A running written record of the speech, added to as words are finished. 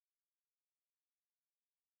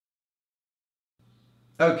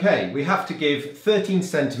Okay, we have to give 13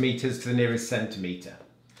 centimetres to the nearest centimetre.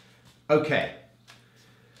 Okay,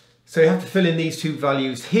 so you have to fill in these two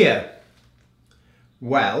values here.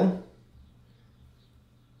 Well,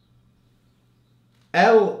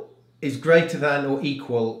 L is greater than or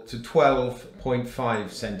equal to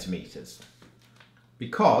 12.5 centimetres,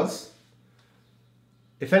 because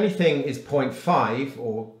if anything is 0.5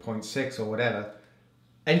 or 0.6 or whatever,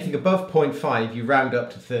 anything above 0.5 you round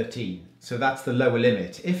up to 13. So that's the lower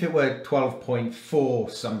limit. If it were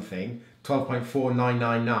 12.4 something,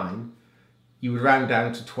 12.4999, you would round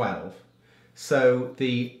down to 12. So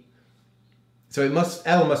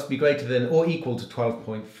L must be greater than or equal to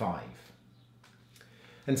 12.5.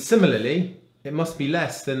 And similarly, it must be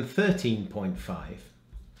less than 13.5.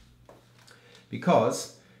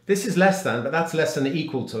 Because this is less than, but that's less than or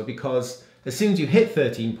equal to, because as soon as you hit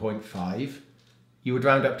 13.5, you would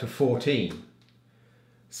round up to 14.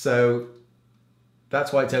 So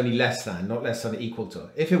that's why it's only less than, not less than or equal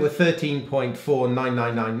to. If it were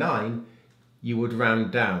 13.49999, you would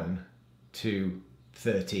round down to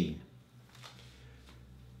 13.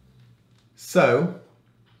 So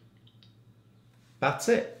that's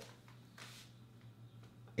it.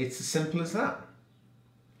 It's as simple as that.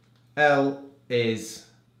 L is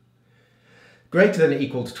greater than or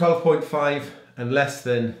equal to 12.5 and less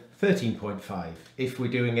than 13.5 if we're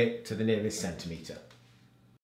doing it to the nearest centimetre.